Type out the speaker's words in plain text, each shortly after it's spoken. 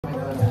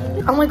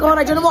Oh my god,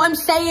 I don't know what I'm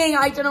saying.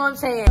 I don't know what I'm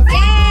saying.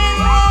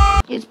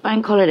 It's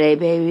bank holiday,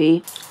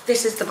 baby.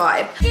 This is the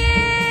vibe.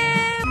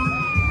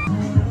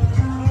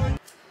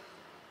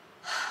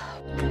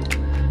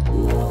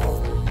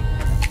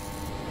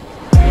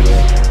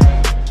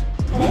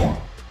 Hello?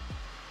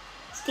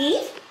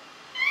 Steve?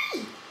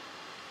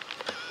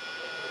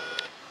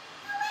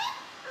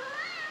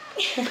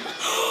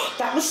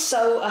 That was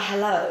so a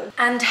hello.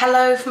 And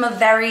hello from a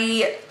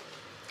very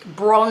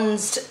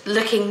bronzed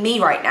looking me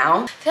right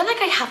now. I feel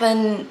like I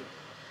haven't,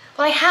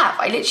 well I have.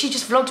 I literally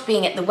just vlogged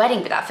being at the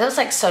wedding, but that feels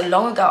like so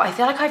long ago. I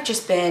feel like I've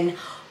just been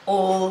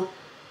all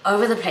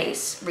over the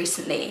place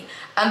recently.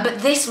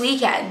 But this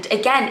weekend,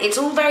 again, it's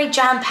all very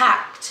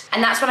jam-packed.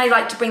 And that's when I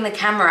like to bring the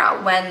camera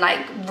out, when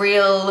like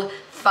real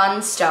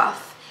fun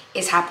stuff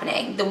is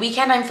happening. The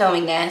weekend I'm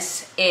filming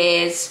this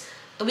is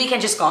the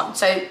weekend just gone,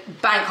 so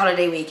bank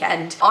holiday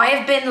weekend. I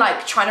have been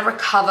like trying to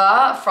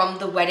recover from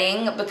the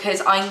wedding because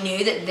I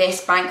knew that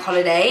this bank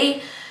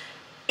holiday,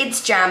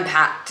 it's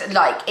jam-packed.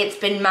 Like, it's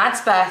been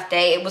Mad's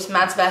birthday. It was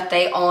Mad's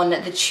birthday on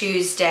the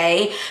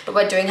Tuesday, but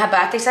we're doing her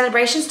birthday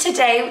celebrations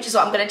today, which is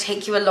what I'm gonna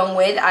take you along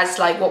with as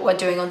like what we're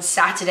doing on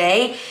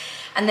Saturday.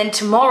 And then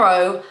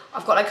tomorrow,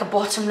 I've got like a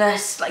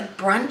bottomless like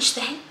brunch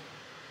thing.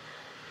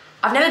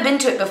 I've never been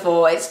to it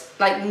before. It's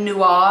like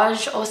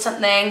Nuage or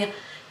something.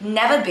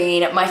 Never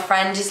been. My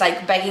friend is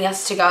like begging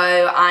us to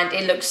go and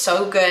it looks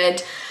so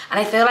good. And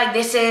I feel like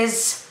this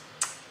is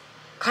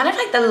kind of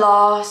like the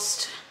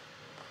last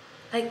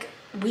like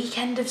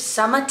weekend of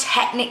summer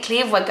technically,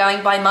 if we're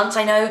going by months.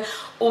 I know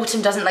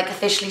autumn doesn't like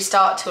officially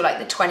start till like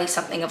the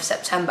 20-something of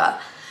September,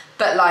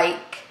 but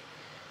like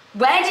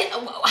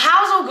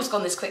how's August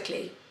gone this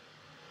quickly?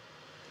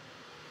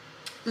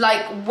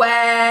 Like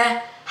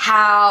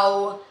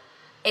how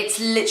it's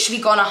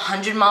literally gone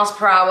 100 miles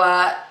per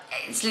hour.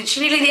 It's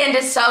literally the end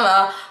of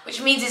summer,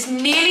 which means it's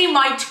nearly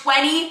my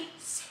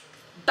 26th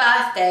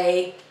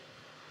birthday.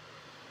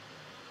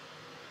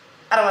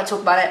 I don't want to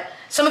talk about it.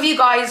 Some of you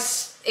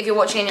guys, if you're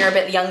watching and you're a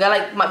bit younger,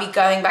 like might be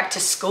going back to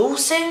school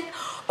soon,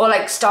 or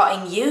like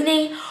starting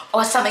uni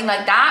or something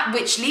like that,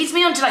 which leads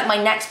me on to like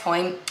my next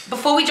point.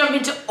 Before we jump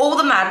into all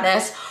the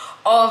madness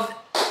of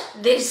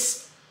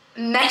this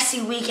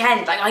messy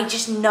weekend, like I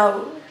just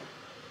know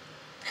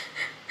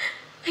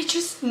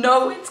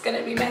it's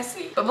gonna be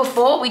messy. But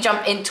before we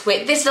jump into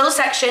it, this little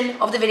section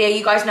of the video,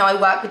 you guys know I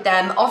work with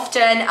them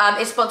often.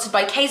 It's sponsored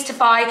by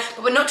Casetify,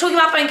 but we're not talking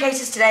about phone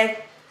cases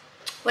today.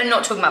 We're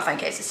not talking about phone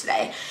cases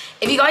today.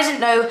 If you guys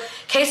didn't know,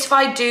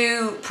 Casetify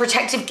do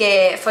protective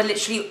gear for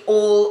literally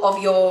all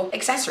of your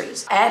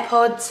accessories.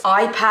 AirPods,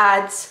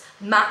 iPads,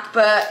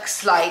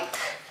 MacBooks, like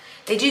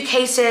they do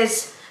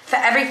cases for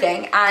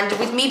everything. And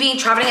with me being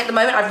traveling at the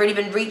moment, I've really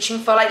been reaching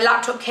for like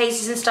laptop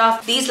cases and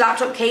stuff. These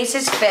laptop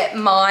cases fit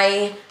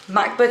my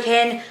MacBook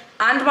in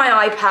and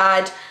my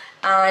iPad,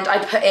 and I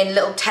put in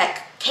little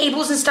tech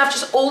cables and stuff,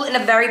 just all in a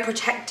very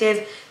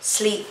protective,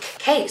 sleek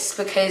case,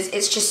 because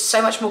it's just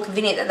so much more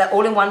convenient that they're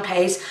all in one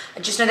place. I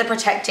just know they're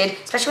protected,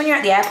 especially when you're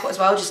at the airport as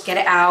well. Just get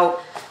it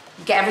out,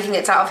 get everything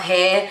that's out of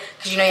here,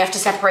 because you know you have to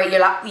separate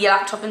your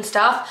laptop and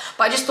stuff.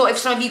 But I just thought if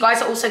some of you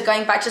guys are also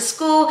going back to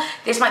school,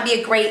 this might be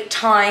a great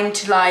time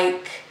to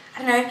like, I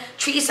don't know,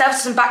 treat yourself to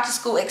some back to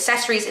school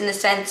accessories, in the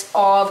sense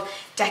of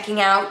decking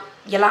out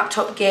your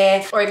laptop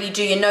gear, or if you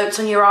do your notes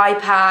on your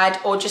iPad,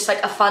 or just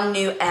like a fun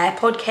new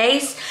AirPod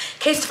case.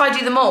 Casetify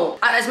do them all.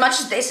 And as much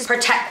as this is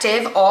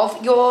protective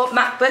of your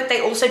MacBook,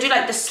 they also do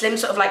like the slim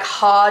sort of like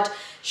hard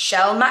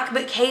shell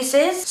MacBook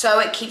cases, so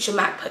it keeps your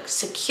MacBook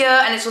secure,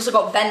 and it's also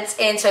got vents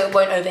in so it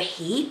won't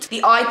overheat.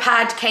 The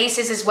iPad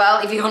cases as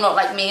well, if you're not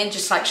like me and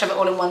just like shove it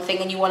all in one thing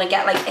and you want to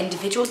get like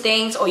individual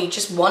things, or you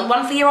just want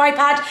one for your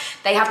iPad,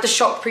 they have the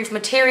shockproof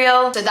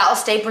material, so that'll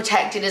stay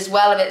protected as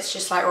well if it's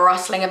just like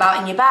rustling about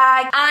in your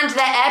bag. And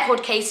their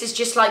AirPod cases,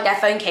 just like their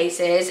phone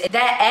cases,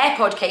 their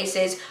AirPod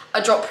cases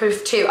are drop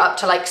proof too, up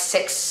to like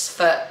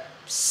 6'6",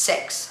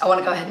 I want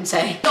to go ahead and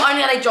say. Not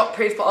only are they drop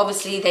proof, but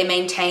obviously they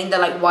maintain the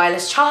like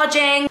wireless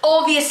charging.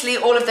 Obviously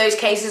all of those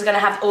cases are going to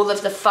have all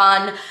of the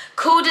fun,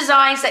 cool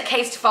designs that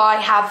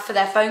Casetify have for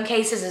their phone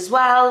cases as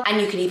well.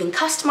 And you could even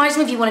customize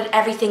them if you wanted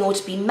everything all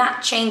to be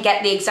matching,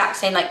 get the exact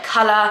same like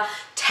color,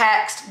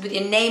 text with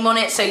your name on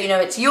it so you know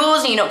it's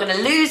yours and you're not going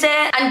to lose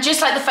it. And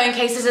just like the phone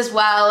cases as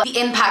well, the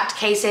impact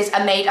cases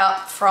are made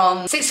up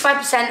from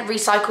 65%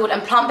 recycled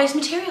and plant-based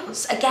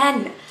materials.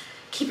 Again,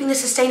 keeping the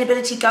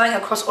sustainability going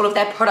across all of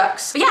their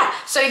products. But yeah,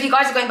 so if you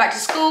guys are going back to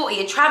school, or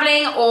you're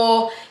traveling,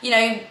 or you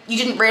know, you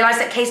didn't realize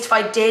that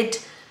Casetify did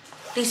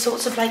these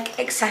sorts of like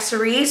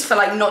accessories for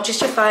like not just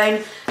your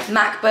phone,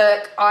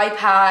 MacBook,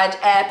 iPad,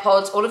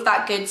 AirPods, all of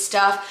that good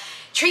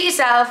stuff, treat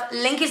yourself.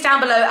 Link is down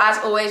below as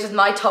always with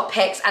my top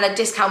picks, and a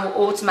discount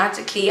will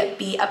automatically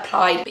be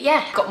applied. But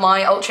yeah, got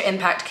my Ultra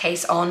Impact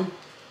case on,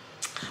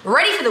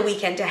 ready for the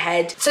weekend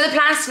ahead. So the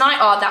plans tonight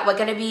are that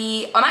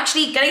I'm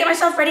actually gonna get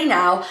myself ready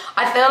now.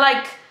 I feel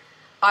like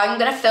I'm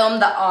gonna film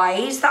the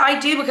eyes that I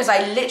do, because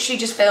I literally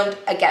just filmed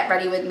a get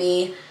ready with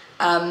me.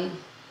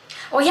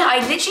 Well, yeah, I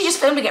literally just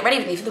filmed to get ready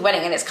with me for the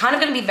wedding, and it's kind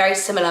of going to be very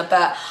similar,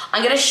 but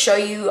I'm going to show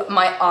you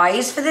my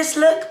eyes for this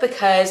look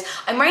because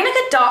I'm wearing like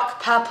a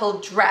dark purple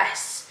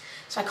dress.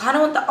 So I kind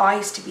of want the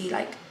eyes to be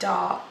like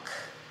dark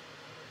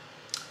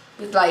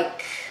with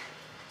like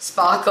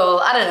sparkle,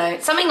 I don't know,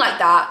 something like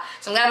that.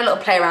 So I'm gonna have a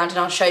little play around and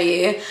I'll show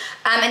you.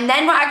 And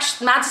then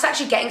Mads is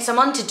actually getting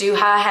someone to do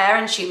her hair,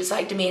 and she was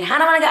like, do me and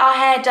Hannah wanna get our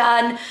hair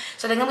done?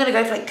 So I think I'm gonna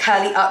go for like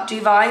curly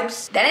updo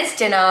vibes. Then it's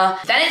dinner,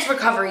 then it's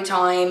recovery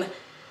time,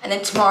 and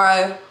then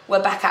tomorrow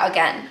we're back out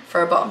again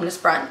for a bottomless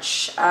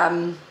brunch.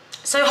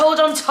 So hold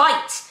on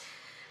tight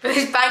for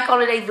this bank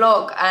holiday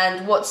vlog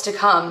and what's to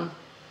come.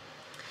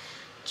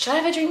 Should I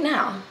have a drink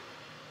now?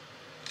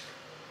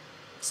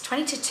 It's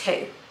 20 to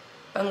 2.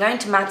 I'm going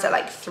to Mads at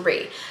like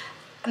 3.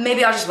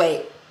 Maybe I'll just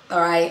wait, all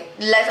right?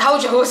 Let's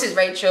hold your horses,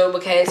 Rachel,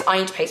 because I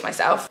need to pace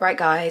myself. Right,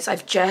 guys,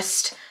 I've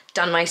just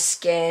done my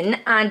skin,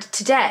 and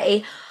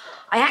today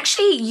I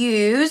actually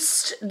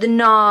used the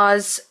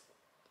NARS,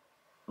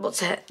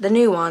 what's it? The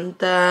new one,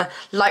 the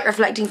Light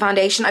Reflecting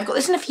Foundation. I've got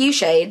this in a few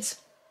shades.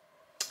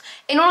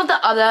 In all of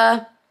the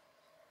other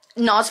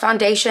NARS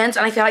foundations,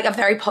 and I feel like a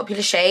very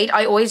popular shade,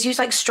 I always use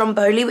like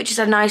Stromboli, which is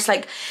a nice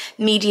like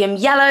medium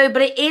yellow,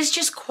 but it is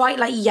just quite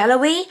like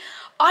yellowy.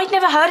 I'd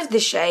never heard of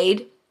this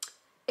shade.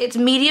 It's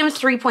medium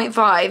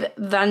 3.5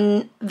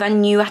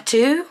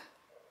 Vanuatu.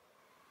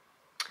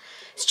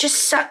 It's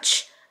just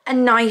such a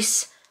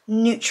nice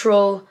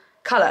neutral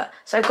colour.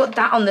 So I've got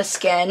that on the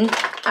skin.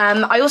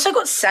 I also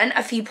got sent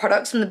a few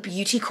products from the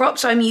Beauty Crop,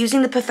 so I'm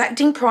using the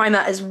Perfecting Primer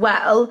as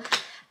well.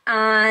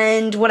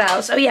 And what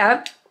else? Oh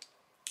yeah,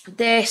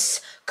 this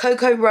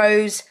Cocoa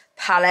Rose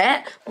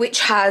palette,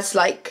 which has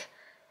like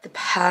the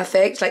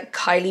perfect like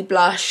Kylie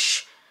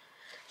blush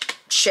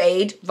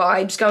shade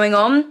vibes going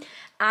on.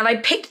 And I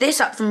picked this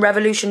up from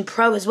Revolution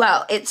Pro as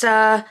well. It's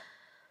a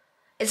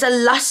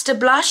luster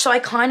blush, so I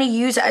kind of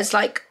use it as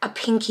like a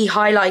pinky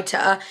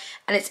highlighter,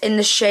 and it's in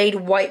the shade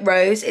White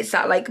Rose. It's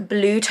that like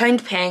blue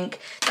toned pink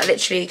that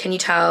literally, can you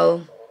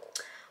tell,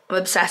 I'm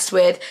obsessed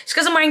with. Just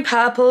because I'm wearing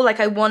purple, like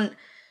I want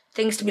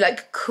things to be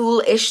like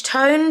cool-ish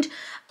toned.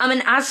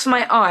 And as for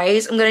my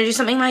eyes, I'm going to do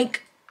something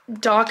like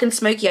dark and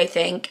smoky, I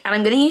think. And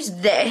I'm going to use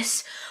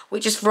this,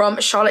 which is from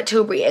Charlotte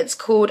Tilbury. It's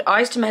called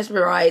Eyes to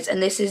Mesmerize,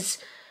 and this is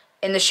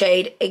in the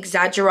shade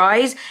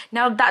Exaggerize.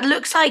 Now, that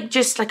looks like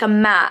just like a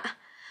matte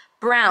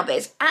brown, but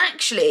it's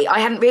actually, I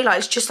hadn't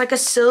realised, just like a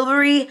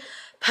silvery,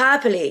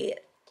 purpley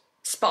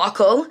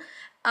sparkle.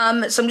 So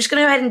I'm just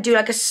going to go ahead and do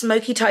like a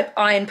smoky type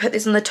eye and put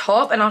this on the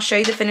top, and I'll show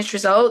you the finished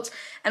results.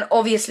 And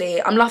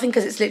obviously, I'm laughing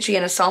because it's literally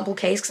in a sample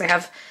case because I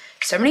have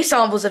so many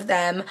samples of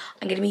them.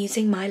 I'm going to be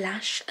using my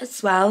lash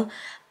as well.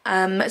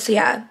 So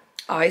yeah,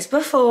 eyes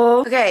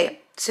before. Okay,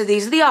 so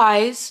these are the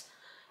eyes.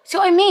 See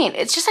what I mean?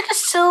 It's just like a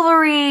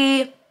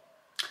silvery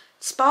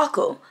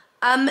sparkle.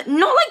 Not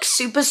like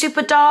super,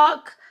 super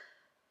dark.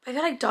 I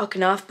feel like dark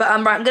enough. But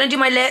right, I'm going to do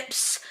my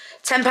lips.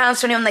 £10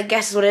 for anyone that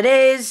guesses what it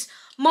is.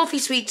 Morphe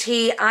Sweet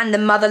Tea and the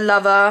Mother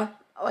Lover,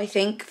 I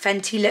think,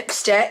 Fenty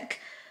lipstick.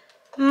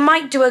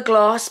 Might do a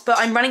gloss, but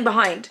I'm running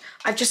behind.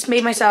 I've just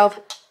made myself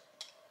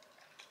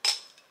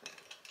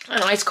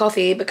an iced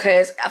coffee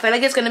because I feel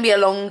like it's going to be a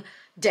long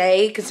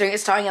day considering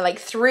it's starting at like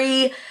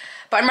 3.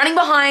 But I'm running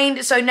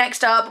behind, so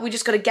next up we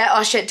just got to get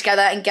our shit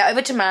together and get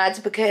over to Mads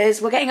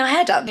because we're getting our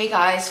hair done. Okay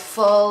guys,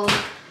 full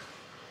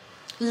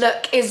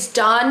look is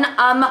done.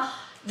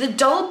 The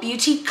Doll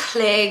Beauty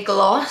Clear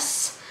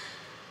Gloss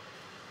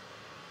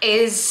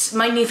is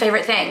my new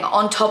favourite thing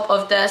on top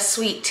of the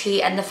Sweet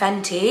Tea and the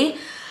Fenty.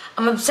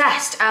 I'm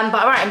obsessed. But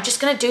alright, I'm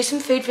just going to do some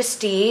food for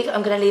Steve.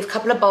 I'm going to leave a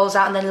couple of bowls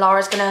out and then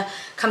Laura's going to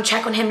come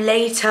check on him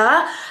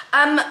later.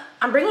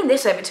 I'm bringing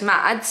this over to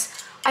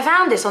Mads. I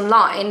found this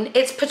online.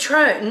 It's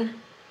Patron,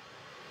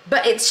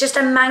 but it's just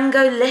a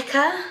mango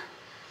liquor.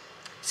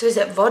 So is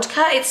it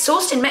vodka? It's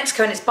sourced in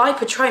Mexico and it's by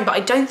Patron, but I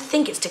don't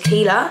think it's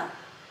tequila.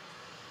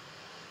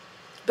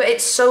 But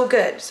it's so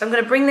good. So I'm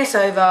going to bring this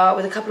over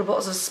with a couple of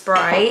bottles of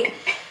Sprite.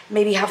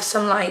 Maybe have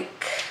some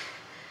like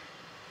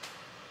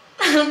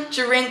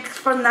drink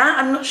from that,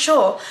 I'm not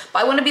sure.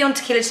 But I want to be on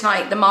tequila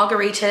tonight. The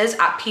margaritas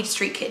at Peter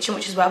Street Kitchen,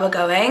 which is where we're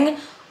going.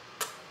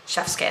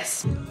 Chef's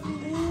kiss.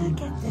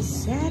 Look at the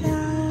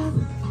setup.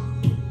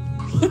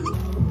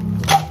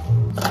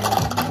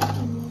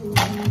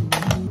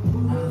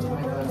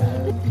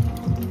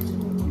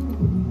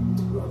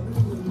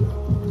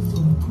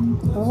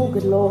 Oh,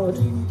 good Lord.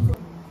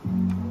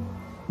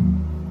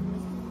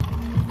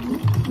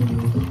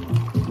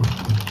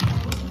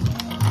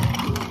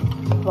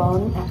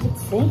 Bon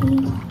appetit.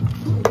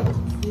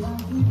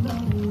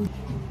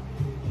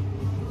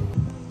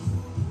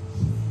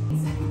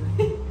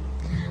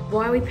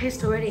 Why are we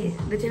pissed already?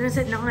 The dinner's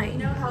at 9.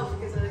 No help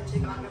because I literally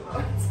got no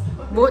votes.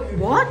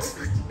 What?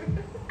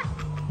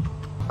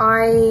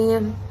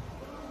 I'm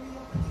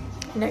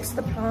next to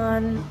the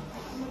plan.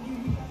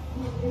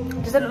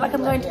 Does it look like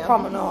I'm going to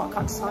prom or not? I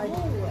can't decide.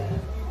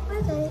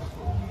 I don't.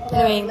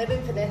 Anyway.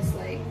 Living for this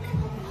like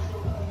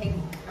pink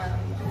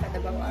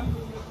feather boa.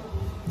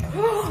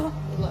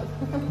 Look.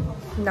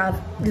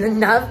 Nav.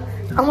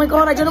 Oh my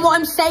god, I don't know what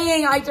I'm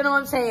saying.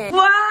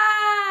 What?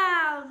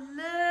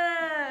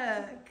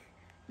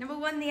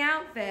 the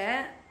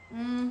outfit.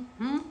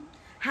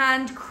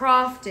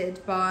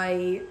 Handcrafted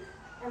by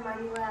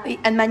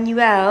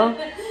Emmanuel.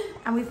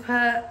 And we've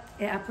put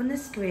it up on the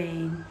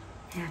screen.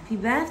 Happy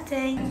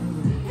birthday.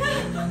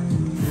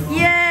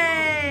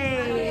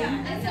 Yay!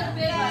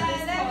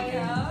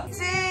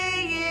 To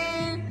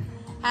you.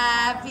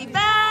 Happy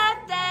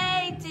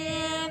birthday,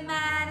 dear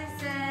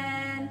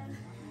Madison.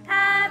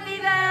 Happy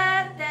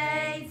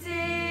birthday to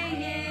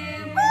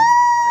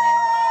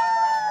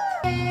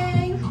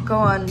you. Go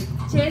on.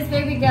 Cheers,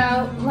 baby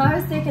girl.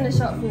 Lara's taking a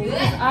shot for me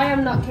because I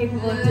am not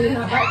capable of doing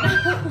that right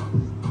now.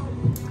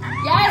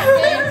 Yes,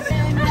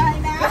 babe.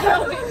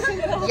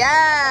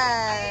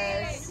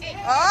 Yes.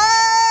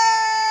 Oh!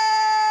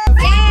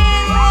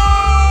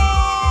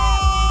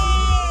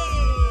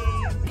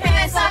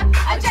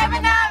 A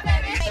Gemini, baby.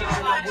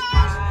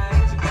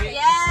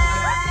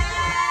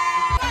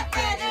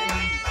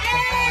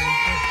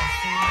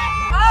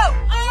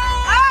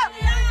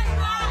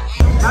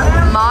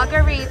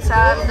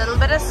 Margarita, a little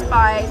bit of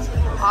spice,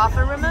 half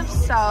a rim of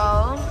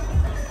salt.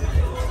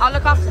 I'll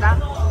look after that.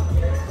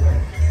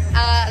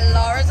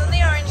 Laura's on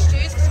the orange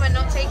juice because we're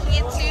not taking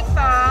it too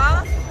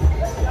far.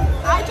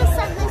 I just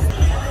sent this.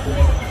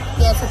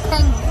 Yeah, it's a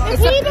painting.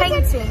 It's a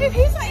painting. If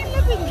he's not in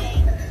love with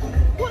me,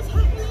 what's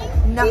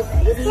happening? No,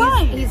 he's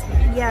blind.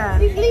 Yeah.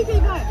 He's legally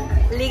blind.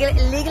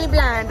 Legally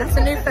blind. That's a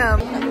new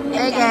film.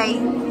 Okay.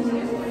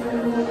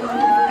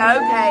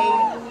 Okay.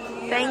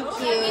 Thank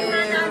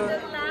you.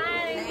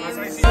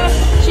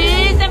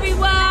 Cheers,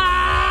 everyone.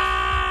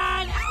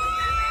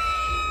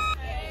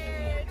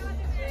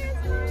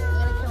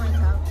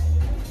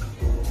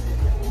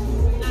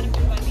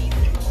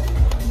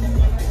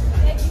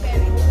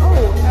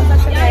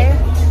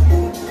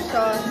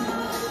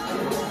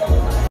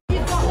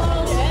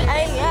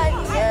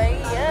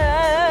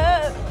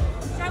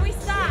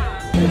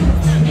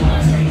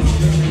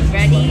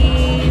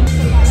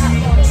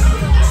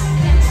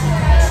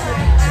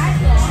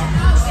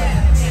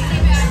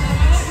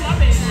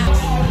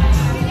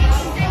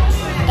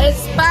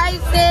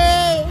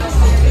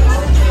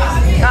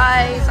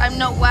 I'm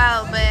not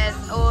well, but it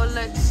all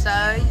looks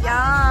so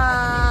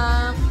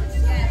yum.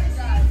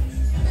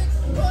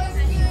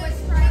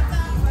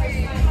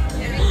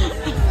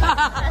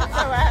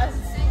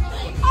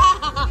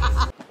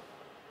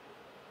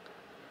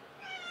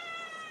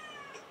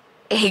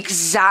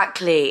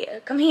 Exactly.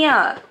 Come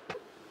here.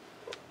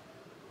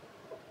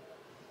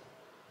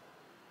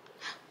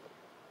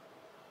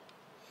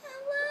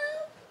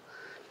 Hello.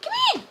 Come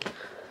in.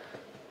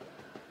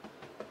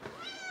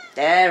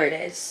 There it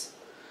is.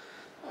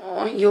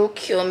 Oh, you'll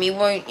kill me,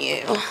 won't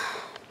you?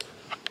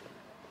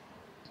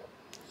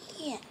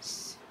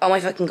 Yes. Oh my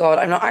fucking god,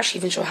 I'm not actually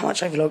even sure how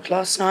much I vlogged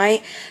last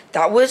night.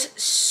 That was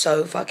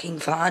so fucking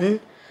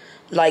fun.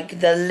 Like,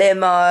 the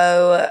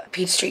limo,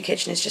 Peter Street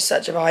Kitchen is just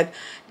such a vibe.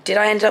 Did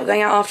I end up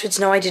going out afterwards?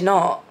 No, I did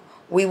not.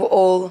 We were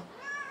all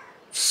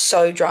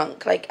so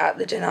drunk, like, at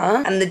the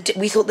dinner. And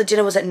we thought the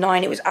dinner was at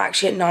 9, it was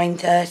actually at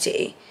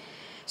 9:30.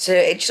 So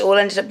it just all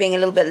ended up being a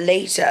little bit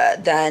later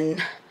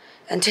than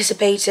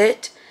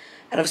anticipated.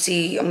 And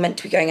obviously, I'm meant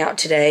to be going out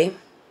today.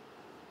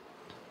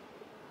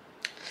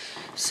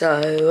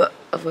 So,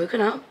 I've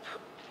woken up.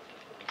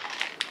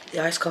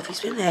 The iced coffee's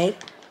been made.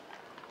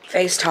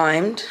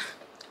 FaceTimed.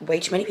 Way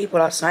too many people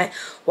last night.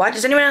 Why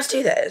does anyone else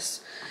do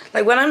this?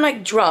 Like, when I'm,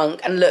 like, drunk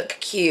and look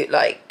cute,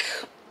 like...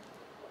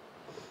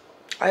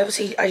 I just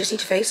need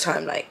to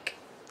FaceTime, like,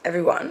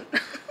 everyone.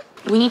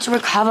 We need to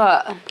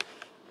recover.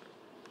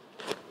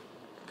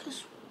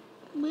 Because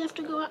we have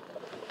to go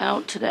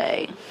out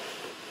today.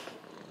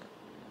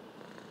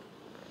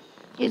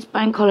 It's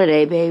bank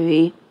holiday,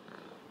 baby.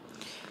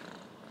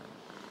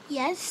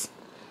 Yes.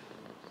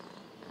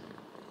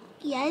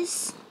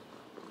 Yes.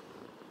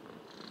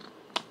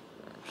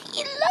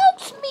 He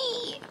loves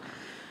me.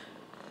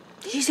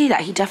 Did you see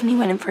that? He definitely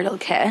went in for a little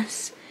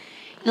kiss.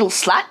 Little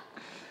slut.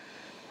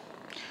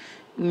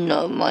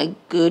 No, my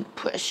good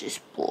precious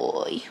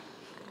boy.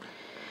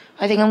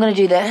 I think I'm gonna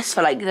do this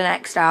for like the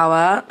next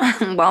hour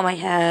while my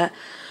hair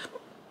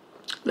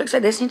looks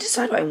like this. I need to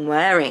decide what I'm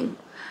wearing.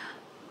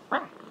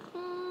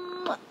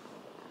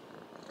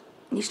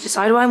 Need to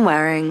decide what I'm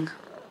wearing.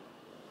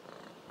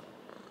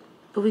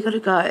 But we gotta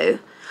go.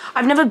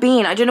 I've never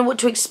been. I don't know what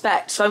to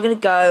expect, so I'm gonna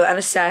go and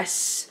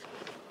assess.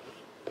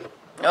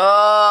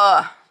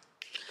 Oh,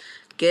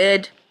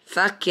 good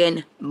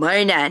fucking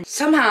morning.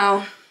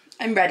 Somehow,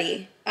 I'm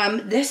ready.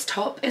 This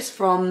top is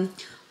from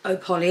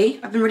Opoly.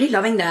 I've been really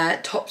loving their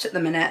tops at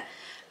the minute.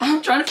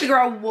 I'm trying to figure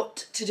out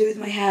what to do with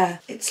my hair.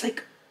 It's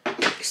like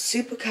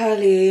super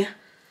curly.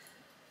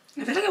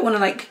 I feel like I want to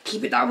like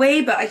keep it that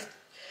way, but I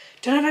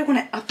don't know if I want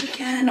it up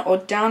again or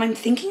down. I'm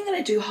thinking I'm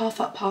gonna do half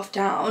up, half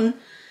down,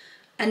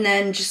 and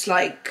then just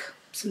like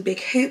some big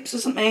hoops or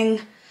something.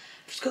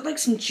 I've just got like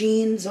some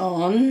jeans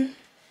on.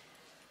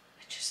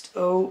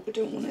 I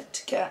don't want it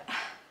to get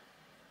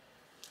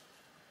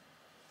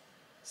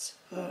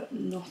super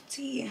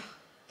knotty.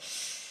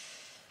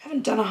 I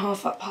haven't done a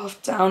half up,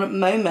 half down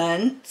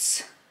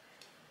moment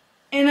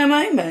in a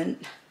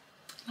moment.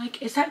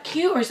 Like, is that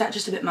cute or is that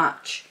just a bit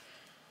much?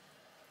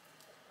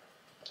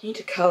 I need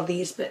to curl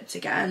these bits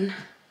again.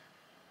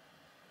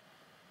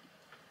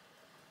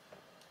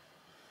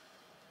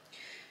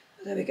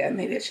 There we go,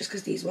 maybe it's just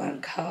because these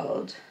weren't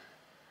curled.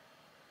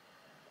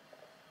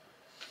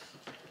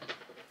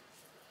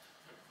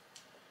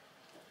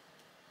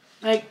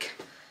 Like,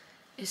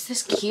 is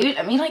this cute?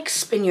 Let me like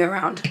spin you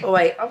around. Oh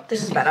wait, oh,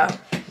 this is better.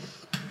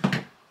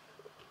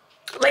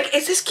 Like,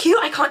 is this cute?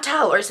 I can't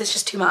tell, or is this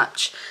just too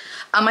much?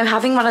 I'm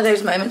having one of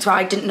those moments where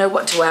I didn't know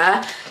what to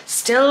wear.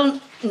 Still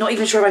not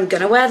even sure if I'm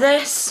gonna wear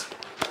this.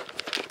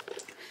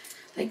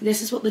 Like,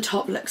 this is what the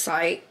top looks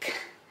like.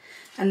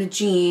 And the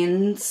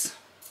jeans.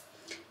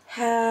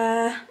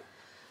 Hair.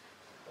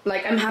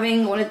 Like, I'm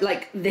having one of,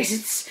 like, this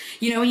is,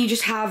 you know, when you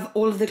just have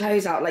all of the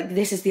clothes out, like,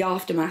 this is the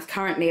aftermath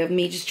currently of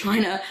me just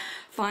trying to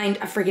find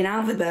a friggin'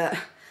 outfit. But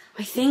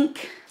I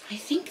think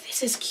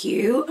this is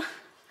cute.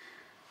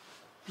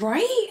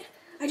 Right?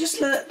 I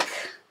just look,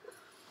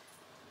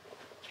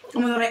 oh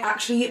my god, I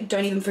actually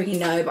don't even freaking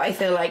know, but I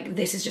feel like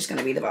this is just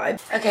gonna be the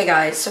vibe. Okay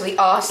guys, so we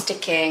are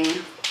sticking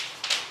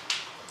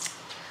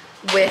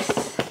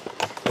with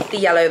the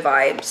yellow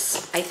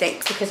vibes, I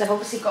think, because I've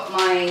obviously got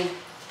my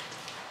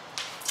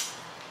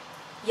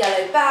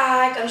yellow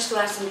bag. I'm just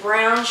gonna wear some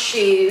brown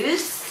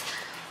shoes.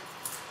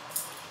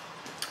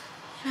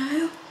 You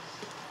know,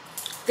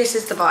 this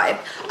is the vibe.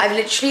 I've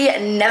literally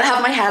never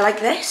had my hair like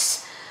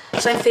this,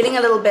 so I'm feeling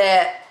a little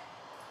bit,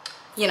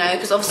 you know,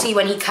 because obviously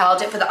when he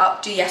curled it for the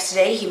updo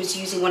yesterday, he was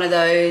using one of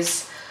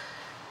those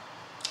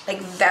like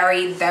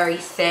very, very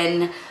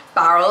thin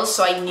barrels.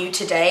 So I knew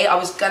today I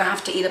was gonna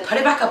have to either put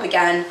it back up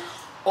again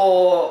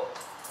or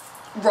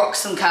rock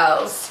some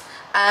curls.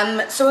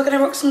 So we're gonna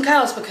rock some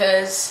curls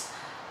because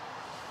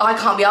I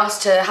can't be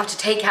asked to have to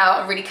take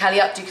out a really curly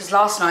updo, because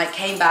last night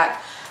came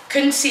back,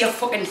 couldn't see a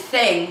fucking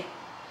thing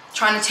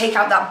trying to take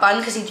out that bun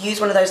because he'd used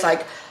one of those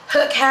like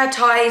hook hair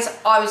ties.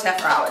 I was there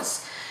for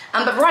hours.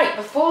 But right,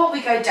 before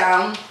we go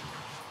down,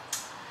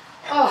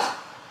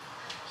 oh,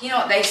 you know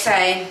what they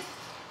say,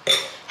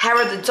 hair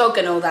of the dog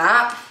and all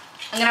that,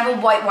 I'm gonna have a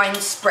white wine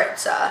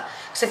spritzer.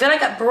 Because I feel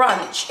like at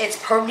brunch, it's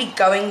probably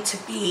going to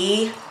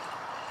be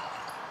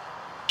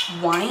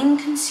wine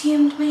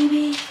consumed,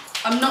 maybe?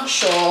 I'm not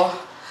sure,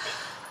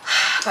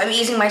 but I'm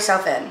easing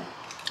myself in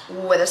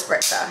with a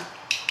spritzer.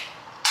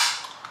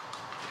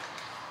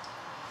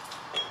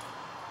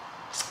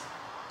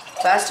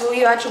 First of all,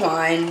 you add your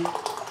wine,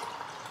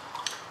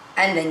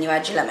 and then you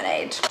add your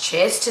lemonade.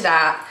 Cheers to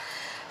that.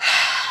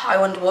 I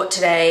wonder what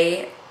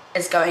today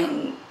is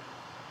going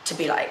to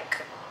be like.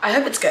 I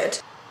hope it's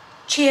good.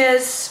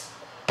 Cheers.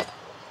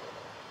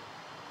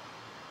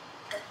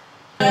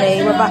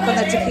 We're back on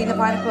the tequila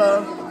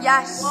pineapple.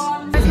 Yes.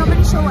 I'm not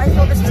really sure what I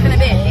thought this was going to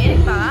be,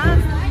 but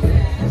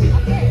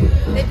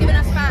they've given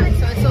us fans,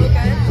 so it's all good.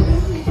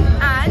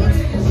 And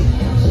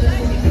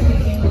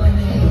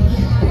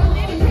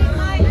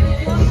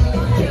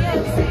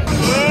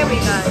here we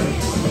go.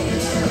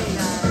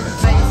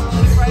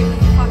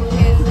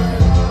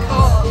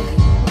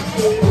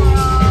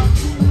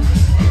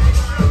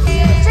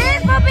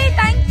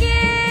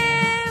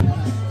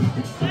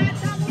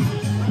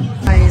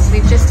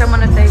 We've just done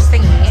one of those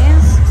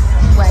thingies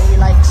where you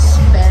like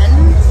spin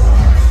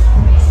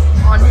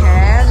on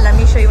here. Let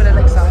me show you what it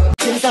looks like.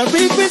 Since I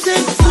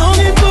represent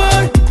longing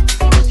for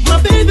my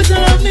baby to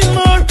love me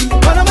more.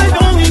 What am I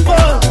longing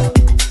for?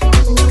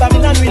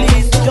 Babylon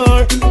release the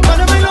door. What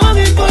am I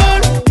longing for?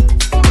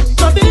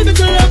 My baby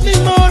to love me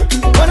more.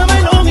 What am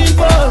I longing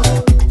for?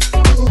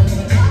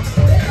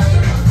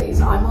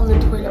 I'm on the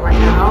toilet right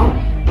now.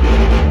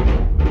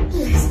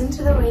 Listen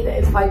to the way that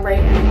it's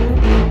vibrating.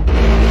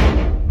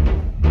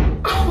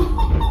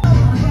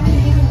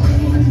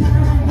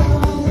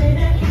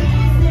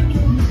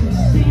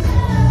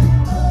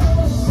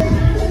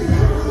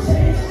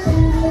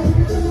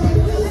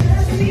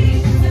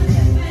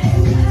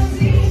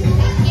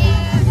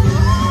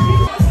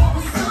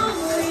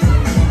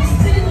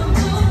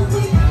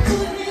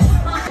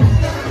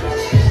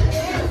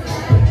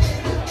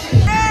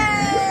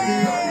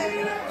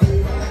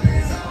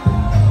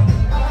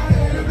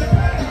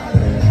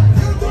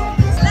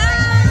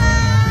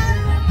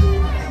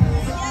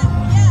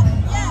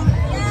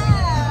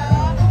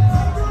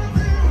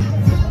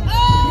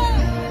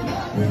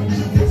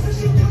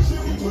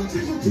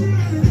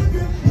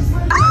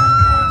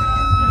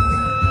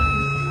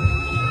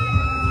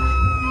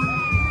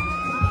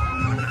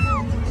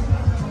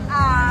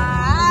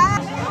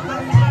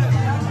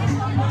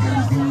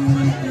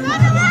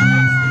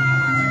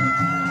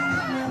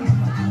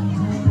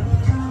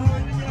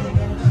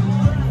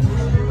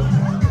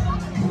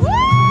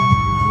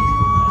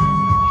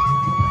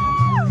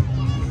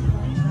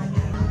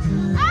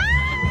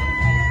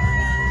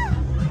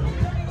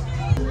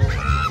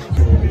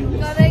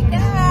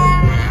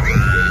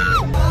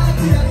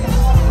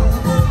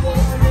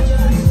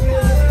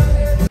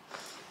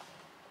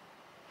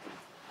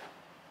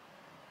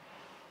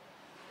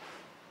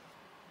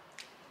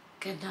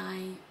 Good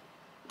night.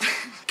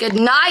 Good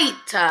night.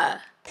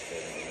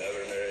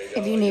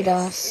 If you need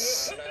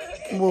us,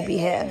 we'll be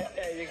here.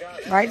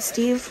 Right,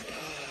 Steve?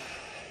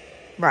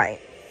 Right.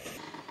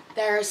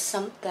 there is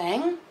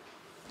something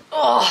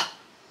about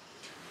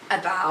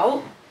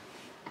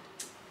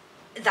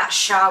that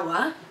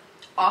shower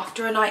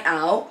after a night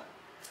out,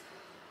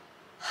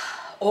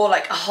 or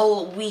like a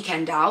whole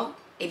weekend out,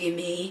 if you're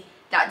me,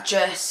 that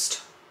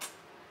just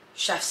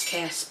chef's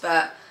kiss.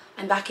 But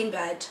I'm back in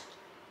bed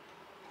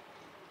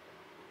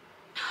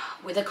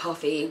with a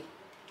coffee.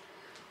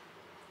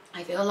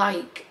 I feel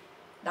like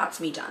that's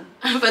me done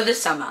for the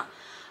summer.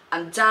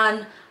 I'm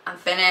done, I'm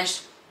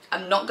finished.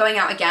 I'm not going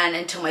out again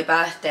until my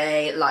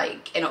birthday,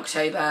 like in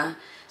October.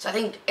 So I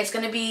think it's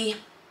gonna be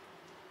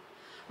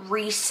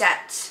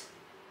reset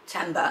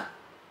September.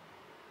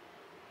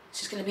 It's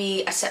just gonna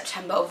be a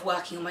September of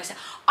working on myself.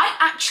 I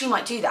actually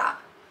might do that.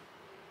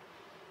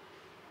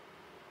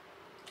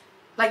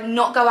 Like,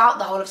 not go out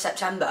the whole of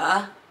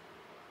September,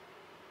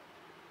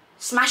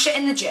 smash it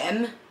in the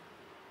gym,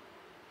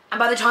 and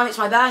by the time it's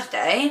my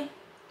birthday,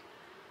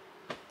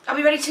 I'll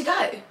be ready to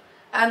go.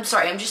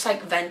 Sorry, I'm just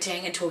like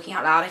venting and talking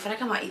out loud. I feel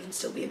like I might even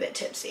still be a bit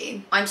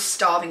tipsy. I'm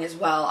starving as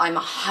well. I'm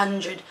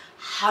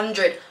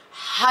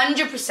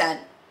 100%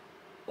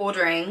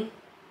 ordering.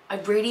 I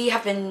really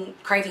have been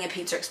craving a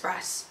Pizza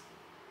Express,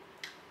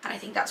 and I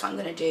think that's what I'm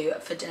gonna do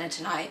for dinner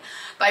tonight.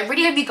 But I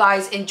really hope you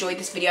guys enjoyed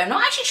this video. I'm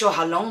not actually sure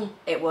how long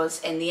it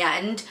was in the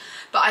end,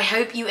 but I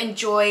hope you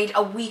enjoyed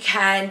a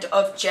weekend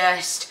of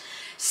just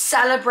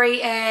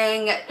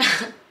celebrating,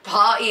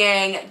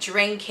 partying,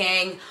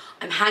 drinking.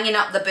 I'm hanging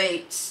up the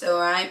boots, all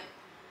right?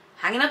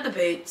 Hanging up the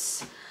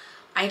boots.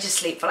 I need to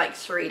sleep for like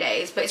 3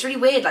 days, but it's really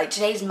weird. Like,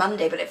 today's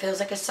Monday, but it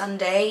feels like a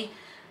Sunday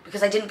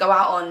because I didn't go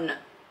out on,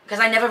 because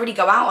I never really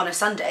go out on a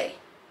Sunday.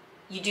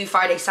 You do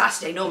Friday,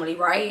 Saturday normally,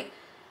 right?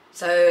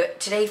 So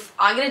today,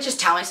 I'm gonna just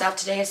tell myself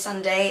today is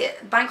Sunday.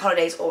 Bank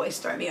holidays always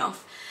throw me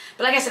off.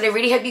 But like I said, I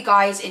really hope you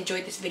guys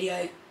enjoyed this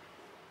video.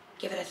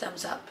 Give it a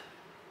thumbs up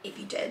if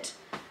you did.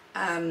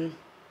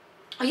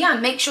 Oh yeah,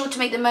 make sure to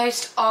make the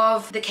most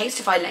of the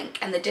Casetify link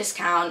and the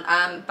discount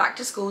back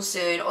to school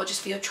soon, or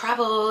just for your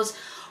travels,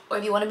 or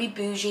if you want to be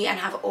bougie and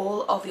have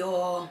all of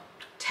your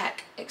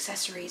tech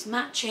accessories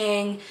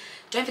matching.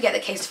 Don't forget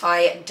that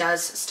Casetify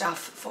does stuff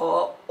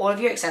for all of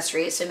your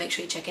accessories, so make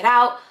sure you check it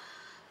out.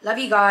 Love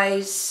you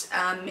guys.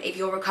 If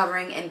you're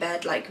recovering in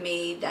bed like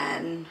me,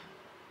 then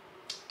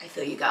I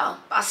feel you, girl.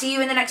 But I'll see you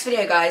in the next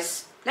video,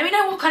 guys. Let me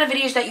know what kind of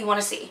videos that you want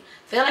to see.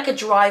 I feel like a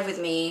drive with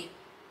me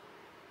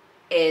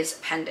is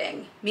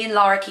pending. Me and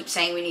Lara keep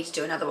saying we need to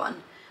do another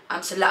one.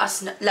 So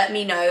let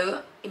me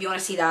know if you want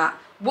to see that,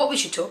 what we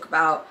should talk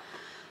about.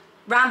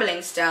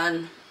 Rambling's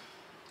done.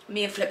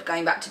 Me and Flip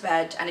going back to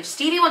bed. And if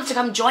Stevie wants to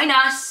come join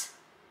us,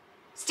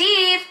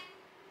 Steve,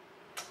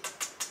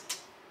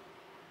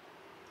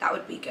 that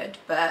would be good.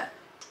 But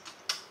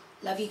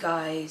love you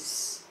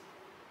guys.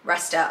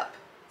 Rest up.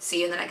 See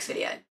you in the next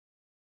video.